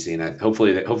sight to be seen.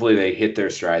 Hopefully they hit their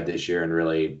stride this year and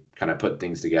really kind of put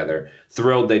things together.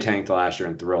 Thrilled they tanked last year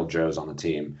and thrilled Joe's on the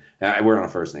team. We're on a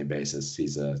first name basis.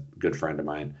 He's a good friend of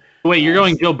mine. Wait, you're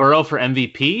going Joe Burrow for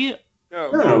MVP?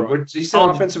 No, he said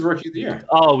Offensive Rookie of the Year.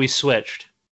 Oh, we switched.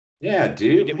 Yeah,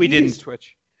 dude. We didn't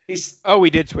switch. We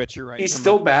did switch. You're right. He's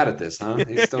still bad at this, huh?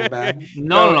 He's still bad.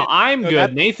 No. I'm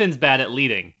good. Nathan's bad at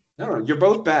leading. No, you're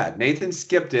both bad. Nathan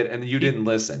skipped it and you didn't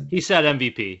listen. He said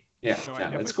MVP. Yeah,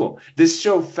 that's cool. This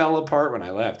show fell apart when I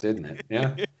left, didn't it?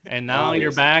 Yeah. And now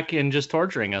you're back and just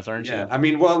torturing us, aren't you? Yeah. I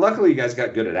mean, well, luckily you guys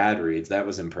got good at ad reads. That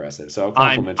was impressive. So I'll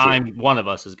compliment you. I'm one of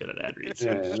us is good at ad reads.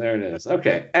 Yeah, there it is.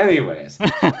 Okay. Anyways,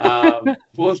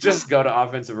 we'll just go to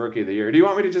Offensive Rookie of the Year. Do you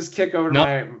want me to just kick over to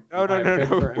my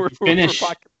No. We're finish.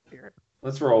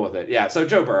 Let's roll with it. Yeah. So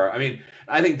Joe Burrow. I mean,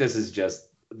 I think this is just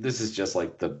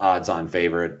like the odds-on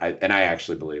favorite, and I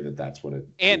actually believe that that's what it.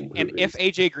 And if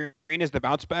AJ Green is the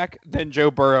bounce back, then Joe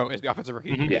Burrow is the Offensive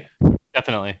Rookie. Yeah,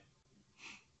 definitely,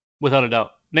 without a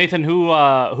doubt. Nathan, who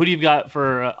do you got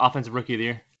for offensive rookie of the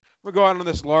year? We're going on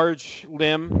this large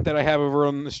limb that I have over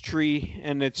on this tree,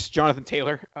 and it's Jonathan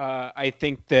Taylor. I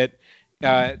think that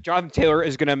Jonathan Taylor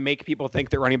is going to make people think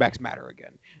that running backs matter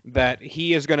again. That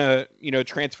he is going to,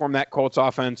 transform that Colts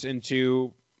offense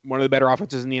into one of the better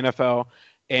offenses in the NFL.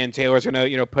 And Taylor's going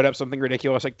to, put up something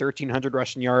ridiculous like 1,300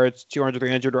 rushing yards, 200,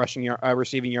 300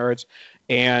 receiving yards,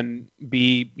 and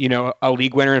be, a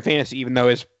league winner in fantasy, even though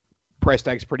his price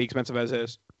tag's pretty expensive as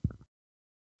is.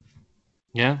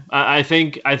 Yeah, I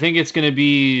think it's going to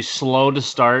be slow to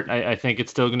start. I think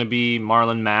it's still going to be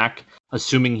Marlon Mack,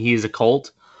 assuming he's a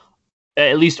Colt,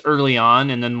 at least early on,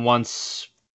 and then once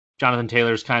Jonathan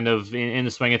Taylor's kind of in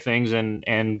the swing of things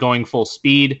and going full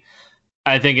speed,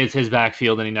 I think it's his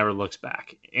backfield and he never looks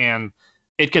back. And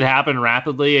it could happen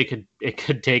rapidly. It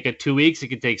could take 2 weeks. It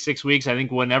could take 6 weeks. I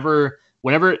think whenever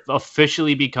it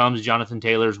officially becomes Jonathan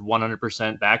Taylor's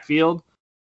 100% backfield,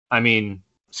 I mean,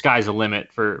 sky's the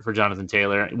limit for Jonathan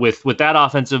Taylor. With that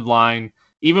offensive line,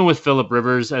 even with Phillip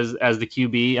Rivers as the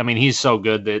QB, I mean, he's so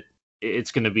good that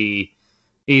he's going to be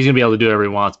able to do whatever he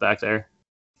wants back there.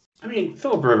 I mean,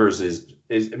 Phillip Rivers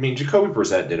Jacoby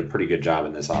Brissett did a pretty good job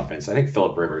in this offense. I think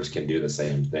Phillip Rivers can do the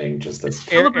same thing.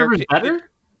 Phillip Rivers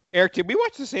better? Eric, did we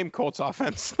watch the same Colts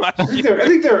offense last year? I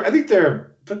think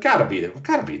they're gotta be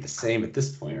the same at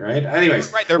this point, right?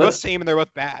 Anyways, right, they're both same and they're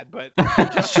both bad, but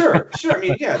sure. I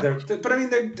mean, yeah, they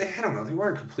I don't know, they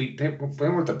weren't complete. They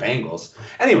weren't the Bengals.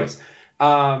 Anyways,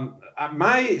 I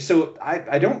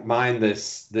don't mind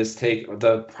this take.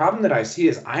 The problem that I see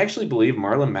is I actually believe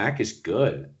Marlon Mack is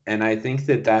good, and I think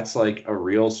that's like a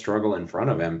real struggle in front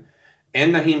of him.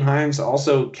 And Nyheim Hines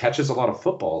also catches a lot of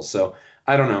footballs, so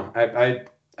I don't know.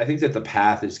 I think that the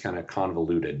path is kind of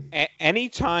convoluted.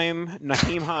 Anytime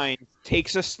Nyheim Hines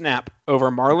takes a snap over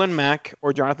Marlon Mack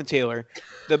or Jonathan Taylor,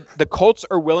 the Colts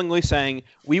are willingly saying,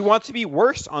 we want to be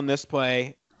worse on this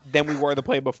play than we were the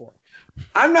play before.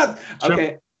 I'm not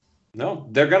okay. No,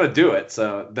 they're gonna do it.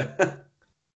 So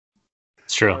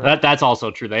it's true. That's also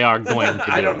true. They are going to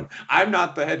do it. I'm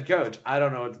not the head coach. I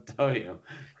don't know what to tell you.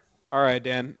 All right,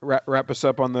 Dan, wrap us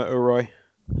up on the O'Roy.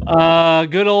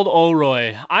 Good old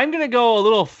O'Roy. I'm going to go a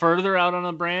little further out on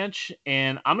a branch,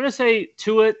 and I'm going to say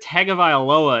Tua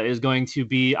Tagovailoa is going to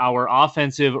be our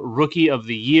offensive rookie of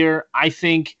the year. I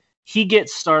think he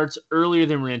gets starts earlier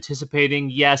than we're anticipating.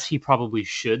 Yes, he probably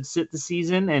should sit the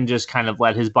season and just kind of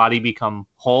let his body become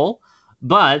whole,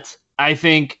 but I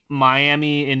think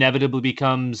Miami inevitably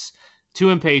becomes too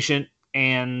impatient,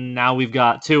 and now we've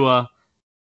got Tua,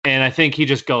 and I think he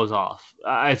just goes off.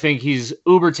 I think he's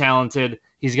uber talented.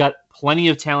 He's got plenty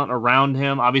of talent around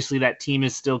him. Obviously, that team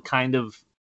is still kind of,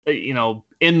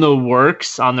 in the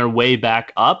works on their way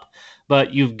back up.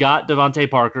 But you've got Devontae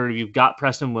Parker. You've got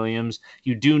Preston Williams.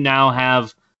 You do now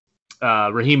have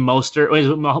Raheem Mostert. Wait,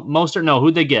 Mostert? No,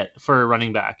 who'd they get for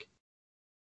running back?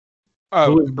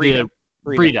 Oh, Breida.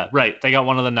 Right. They got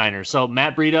one of the Niners. So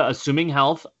Matt Breida, assuming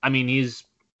health, I mean, he's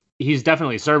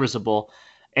definitely serviceable.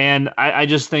 And I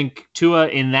just think Tua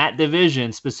in that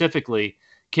division specifically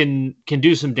can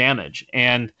do some damage.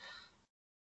 And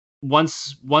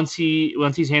once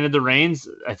he's handed the reins,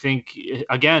 I think,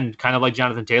 again, kind of like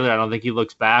Jonathan Taylor, I don't think he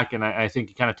looks back, and I think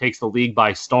he kind of takes the league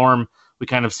by storm. We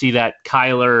kind of see that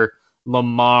Kyler,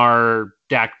 Lamar,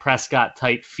 Dak Prescott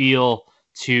type feel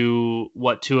to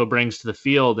what Tua brings to the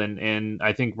field, and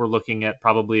I think we're looking at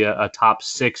probably a top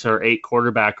 6 or 8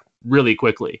 quarterback really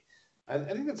quickly. I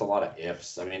think that's a lot of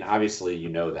ifs. I mean, obviously you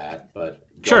know that, but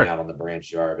going out on the branch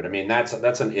you are. But I mean, that's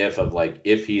an if of like,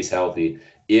 if he's healthy,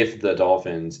 if the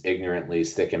Dolphins ignorantly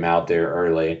stick him out there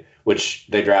early, which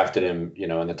they drafted him,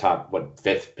 in the top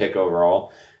 5th pick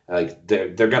overall, like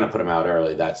they're gonna put him out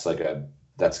early. That's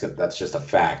just a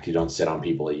fact. You don't sit on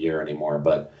people a year anymore.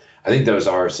 But I think those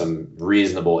are some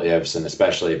reasonable ifs, and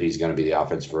especially if he's going to be the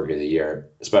offensive rookie of the year,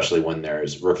 especially when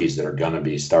there's rookies that are going to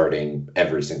be starting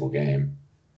every single game.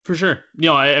 For sure.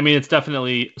 I mean, it's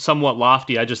definitely somewhat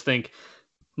lofty. I just think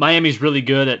Miami's really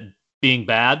good at being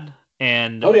bad.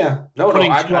 And putting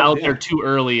Tua out there too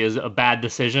early is a bad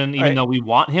decision, even though we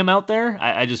want him out there.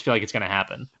 I just feel like it's going to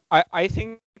happen. I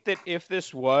think that if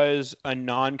this was a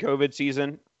non-COVID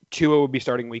season, Tua would be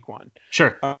starting week 1.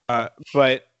 Sure.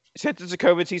 But since it's a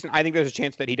COVID season, I think there's a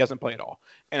chance that he doesn't play at all.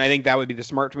 And I think that would be the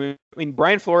smart move. I mean,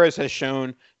 Brian Flores has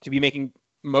shown to be making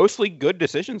mostly good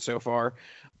decisions so far.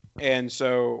 And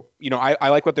so, I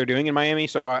like what they're doing in Miami.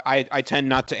 So I tend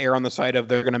not to err on the side of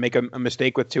they're going to make a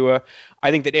mistake with Tua.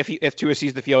 I think that if Tua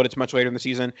sees the field, it's much later in the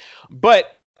season.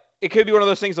 But it could be one of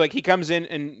those things like he comes in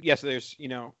and, yes, there's,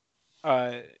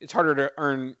 it's harder to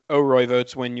earn O'Roy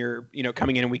votes when you're,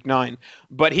 coming in week 9.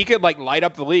 But he could light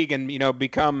up the league and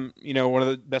become one of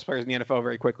the best players in the NFL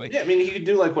very quickly. Yeah, I mean, he could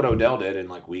do like what Odell did in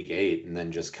week 8, and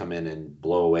then just come in and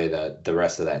blow away the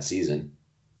rest of that season.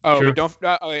 Oh, Sure. but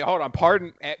don't wait, hold on.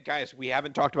 Pardon, guys. We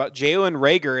haven't talked about Jalen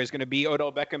Reagor is going to be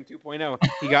Odell Beckham 2.0.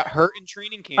 He got hurt in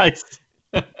training camp. Nice.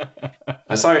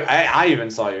 I even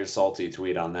saw your salty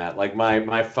tweet on that. Like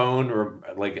my phone,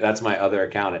 that's my other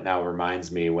account. It now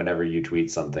reminds me whenever you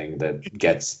tweet something that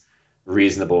gets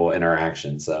reasonable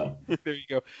interaction. So There you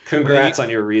go. congrats on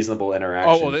your reasonable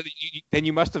interaction. Oh, well, then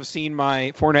you must have seen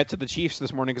my Fournette to the Chiefs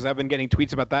this morning because I've been getting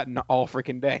tweets about that all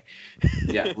freaking day.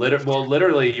 Yeah,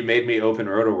 literally, you made me open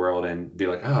Roto World and be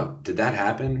like, "Oh, did that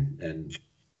happen?" And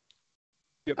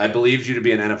Yep. I believed you to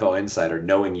be an NFL insider,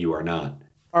 knowing you are not.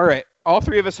 All right. All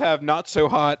three of us have not so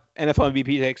hot NFL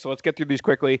MVP takes, so let's get through these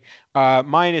quickly.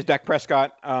 Mine is Dak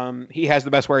Prescott. He has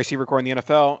the best wide receiver core in the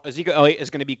NFL. Ezekiel Elliott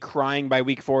is going to be crying by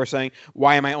week 4 saying,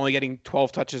 why am I only getting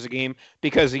 12 touches a game?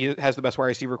 Because he has the best wide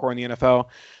receiver core in the NFL.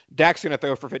 Dak's going to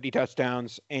throw for 50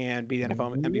 touchdowns and be the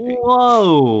NFL MVP.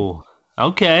 Whoa.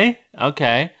 Okay.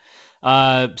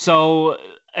 So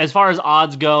as far as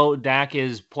odds go, Dak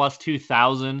is plus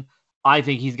 2,000. I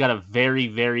think he's got a very,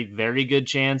 very, very good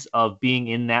chance of being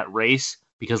in that race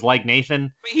because, like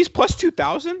Nathan, Wait, he's plus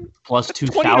 2,000? plus That's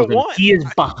 2,000. 20-1. He is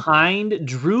behind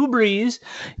Drew Brees.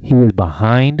 He is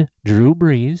behind Drew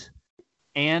Brees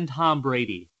and Tom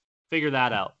Brady. Figure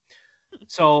that out.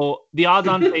 So the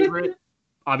odds-on favorite,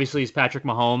 obviously, is Patrick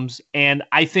Mahomes, and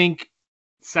I think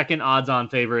second odds-on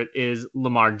favorite is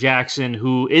Lamar Jackson,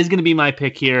 who is going to be my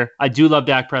pick here. I do love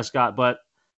Dak Prescott, but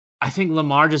I think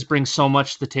Lamar just brings so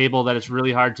much to the table that it's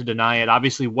really hard to deny it.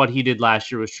 Obviously, what he did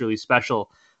last year was truly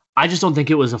special. I just don't think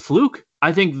it was a fluke.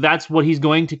 I think that's what he's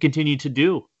going to continue to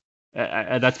do.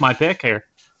 That's my pick here.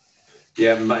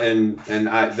 Yeah,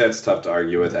 that's tough to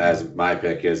argue with, as my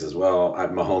pick is as well.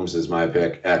 Mahomes is my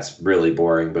pick. That's really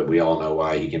boring, but we all know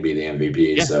why he can be the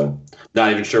MVP. Yeah. So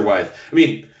not even sure why. I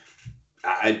mean,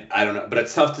 I don't know, but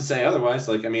it's tough to say otherwise.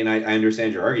 I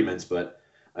understand your arguments, but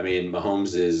I mean,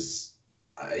 Mahomes is.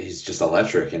 He's just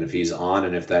electric, and if he's on,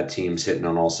 and if that team's hitting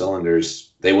on all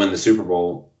cylinders, they win the Super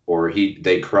Bowl, or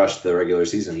they crush the regular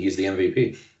season. He's the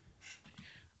MVP.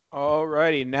 All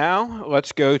righty, now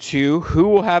let's go to who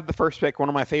will have the first pick. One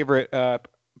of my favorite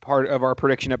part of our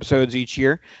prediction episodes each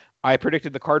year. I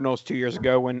predicted the Cardinals 2 years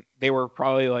ago when they were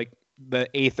probably like the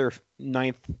 8th or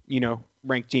 9th,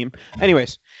 ranked team.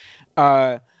 Anyways,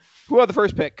 who had the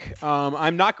first pick?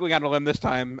 I'm not going out on a limb this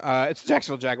time. It's the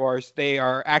Jacksonville Jaguars. They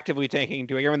are actively tanking,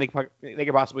 doing everything they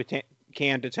could possibly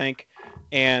can to tank,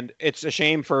 and it's a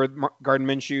shame for Gardner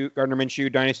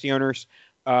Minshew Dynasty owners,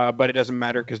 but it doesn't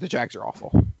matter because the Jags are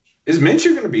awful. Is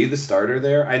Minshew going to be the starter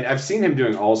there? I've seen him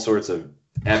doing all sorts of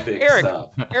epic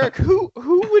stuff. Eric, who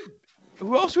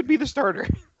else would be the starter?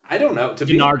 I don't know.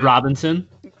 Denard Robinson.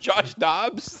 Josh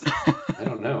Dobbs? I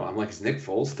don't know. I'm like, is Nick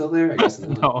Foles still there? I guess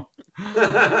not. No.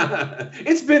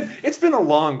 It's been a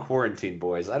long quarantine,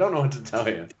 boys. I don't know what to tell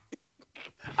you.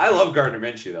 I love Gardner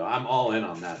Minshew, though. I'm all in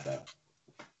on that, though.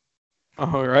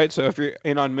 All right. So if you're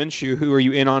in on Minshew, who are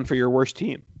you in on for your worst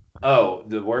team? Oh,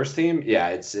 the worst team? Yeah,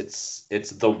 it's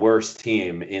the worst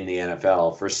team in the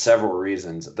NFL for several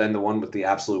reasons. Then the one with the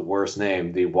absolute worst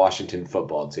name, the Washington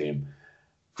football team.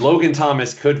 Logan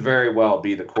Thomas could very well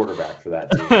be the quarterback for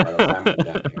that team by the time we're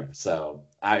done here. So,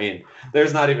 I mean,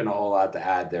 there's not even a whole lot to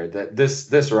add there.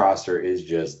 This roster is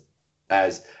just,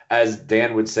 as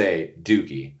Dan would say,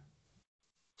 dookie.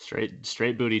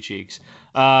 Straight booty cheeks.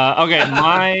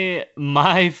 Okay,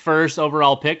 my first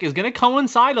overall pick is going to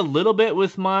coincide a little bit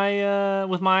with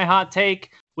my hot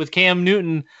take with Cam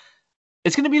Newton.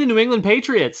 It's going to be the New England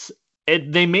Patriots.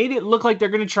 They made it look like they're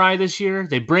going to try this year.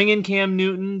 They bring in Cam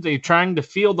Newton. They're trying to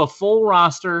field the full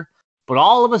roster. But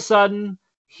all of a sudden,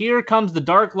 here comes the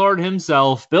Dark Lord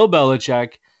himself, Bill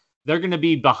Belichick. They're going to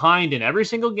be behind in every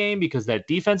single game because that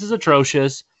defense is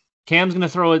atrocious. Cam's going to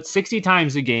throw it 60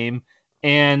 times a game.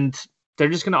 And they're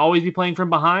just going to always be playing from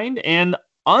behind. And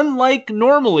unlike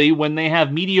normally when they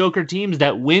have mediocre teams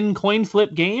that win coin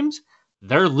flip games,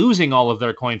 they're losing all of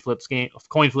their coin flip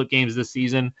games this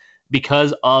season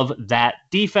because of that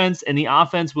defense, and the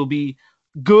offense will be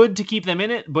good to keep them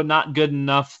in it, but not good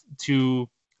enough to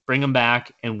bring them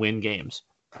back and win games.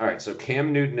 All right, so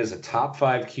Cam Newton is a top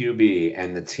 5 QB,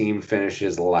 and the team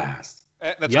finishes last.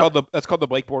 That's called the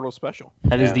Blake Bortles special.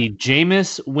 That is the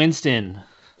Jameis Winston.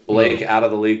 Blake out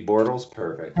of the league Bortles,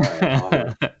 perfect. All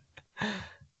right,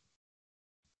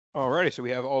 Alrighty, so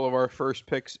we have all of our first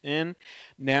picks in.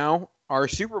 Now, our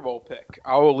Super Bowl pick.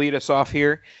 I will lead us off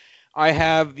here. I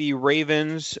have the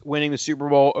Ravens winning the Super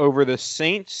Bowl over the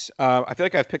Saints. I feel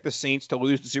like I've picked the Saints to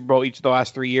lose the Super Bowl each of the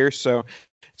last 3 years, so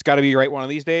it's got to be right one of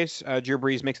these days. Drew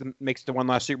Brees makes the one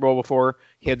last Super Bowl before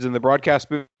he heads in the broadcast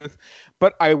booth.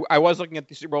 But I was looking at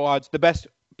the Super Bowl odds. The best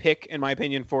pick, in my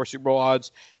opinion, for Super Bowl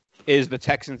odds is the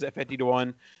Texans at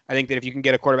 50-1. I think that if you can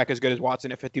get a quarterback as good as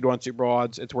Watson at 50-1 Super Bowl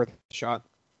odds, it's worth a shot.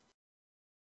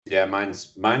 Yeah,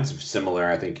 mine's similar.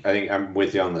 I think I'm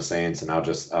with you on the Saints, and I'll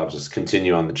just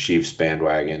continue on the Chiefs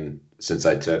bandwagon since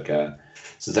I took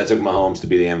Mahomes to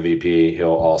be the MVP. He'll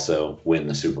also win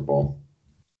the Super Bowl.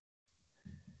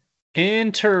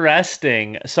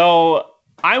 Interesting. So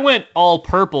I went all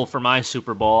purple for my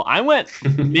Super Bowl. I went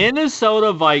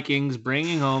Minnesota Vikings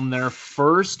bringing home their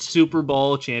first Super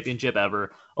Bowl championship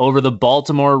ever over the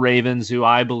Baltimore Ravens, who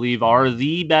I believe are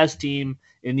the best team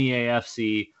in the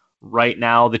AFC right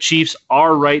now. The Chiefs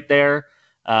are right there.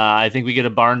 I think we get a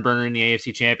barn burner in the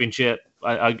AFC Championship,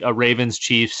 a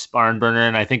Ravens-Chiefs barn burner,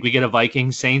 and I think we get a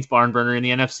Vikings-Saints barn burner in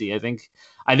the NFC.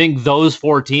 I think those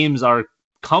four teams are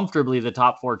comfortably the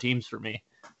top four teams for me.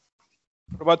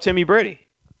 What about Timmy Brady?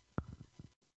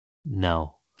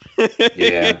 No.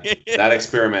 Yeah, that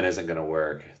experiment isn't going to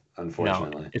work,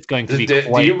 unfortunately. No, it's going to be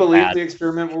Do you believe bad. the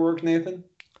experiment will work, Nathan?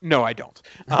 No, I don't.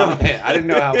 Okay, I didn't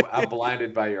know how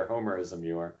blinded by your homerism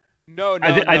you are. No.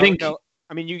 I think. No.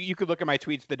 I mean, you could look at my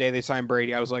tweets the day they signed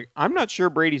Brady. I was like, I'm not sure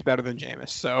Brady's better than Jameis.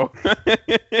 So.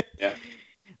 Yeah.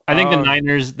 I think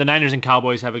the Niners and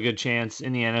Cowboys have a good chance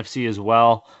in the NFC as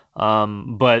well.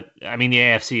 But I mean, the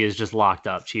AFC is just locked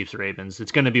up. Chiefs, Ravens.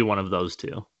 It's going to be one of those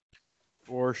two.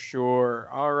 For sure.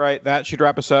 All right, that should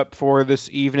wrap us up for this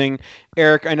evening.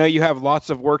 Eric, I know you have lots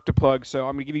of work to plug, so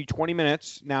I'm going to give you 20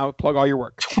 minutes. Now plug all your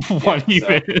work. 20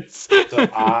 minutes. So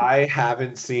I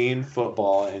haven't seen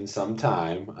football in some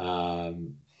time.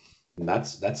 And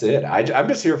that's it. I'm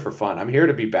just here for fun. I'm here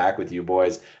to be back with you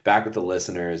boys, back with the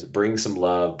listeners, bring some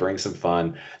love, bring some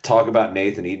fun, talk about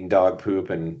Nathan eating dog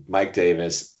poop and Mike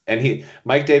Davis. And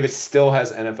Mike Davis still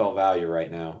has NFL value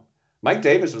right now. Mike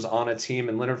Davis was on a team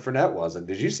and Leonard Fournette wasn't.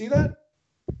 Did you see that?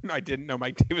 I didn't know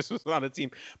Mike Davis was on a team.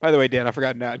 By the way, Dan, I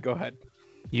forgot Nat. Go ahead.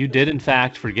 You did, in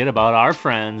fact, forget about our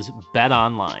friends Bet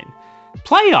Online.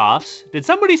 Playoffs? Did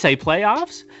somebody say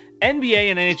playoffs?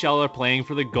 NBA and NHL are playing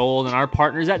for the gold, and our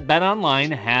partners at Bet Online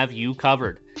have you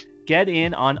covered. Get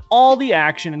in on all the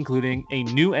action, including a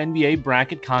new NBA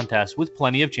bracket contest with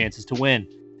plenty of chances to win.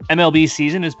 MLB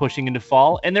season is pushing into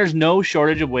fall, and there's no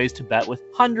shortage of ways to bet with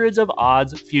hundreds of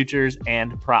odds, futures,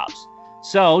 and props.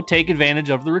 So take advantage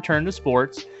of the return to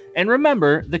sports, and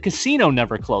remember, the casino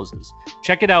never closes.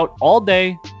 Check it out all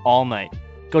day, all night.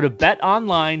 Go to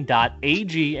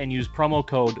betonline.ag and use promo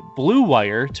code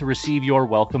BLUEWIRE to receive your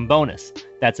welcome bonus.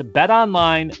 That's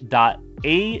betonline.ag,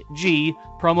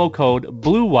 promo code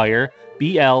BLUEWIRE,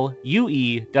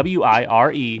 BLUEWIRE.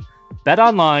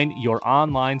 BetOnline, your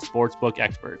online sportsbook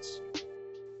experts.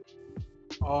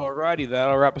 Alrighty,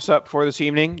 that'll wrap us up for this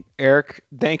evening. Eric,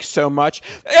 thanks so much.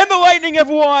 And the Lightning have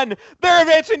won! They're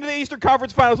advancing to the Eastern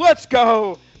Conference Finals. Let's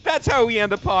go! That's how we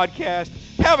end the podcast.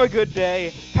 Have a good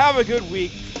day. Have a good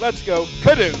week. Let's go.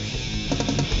 Kadoosh!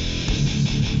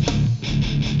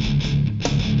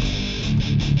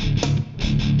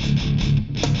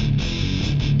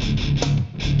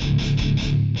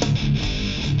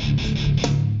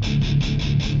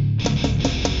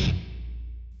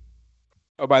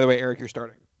 Oh, by the way, Eric, you're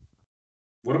starting.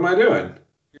 What am I doing?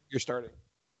 You're starting.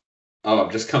 Oh, I'm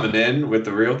just coming in with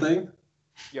the real thing?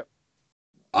 Yep.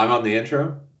 I'm on the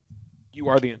intro? You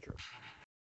are the intro.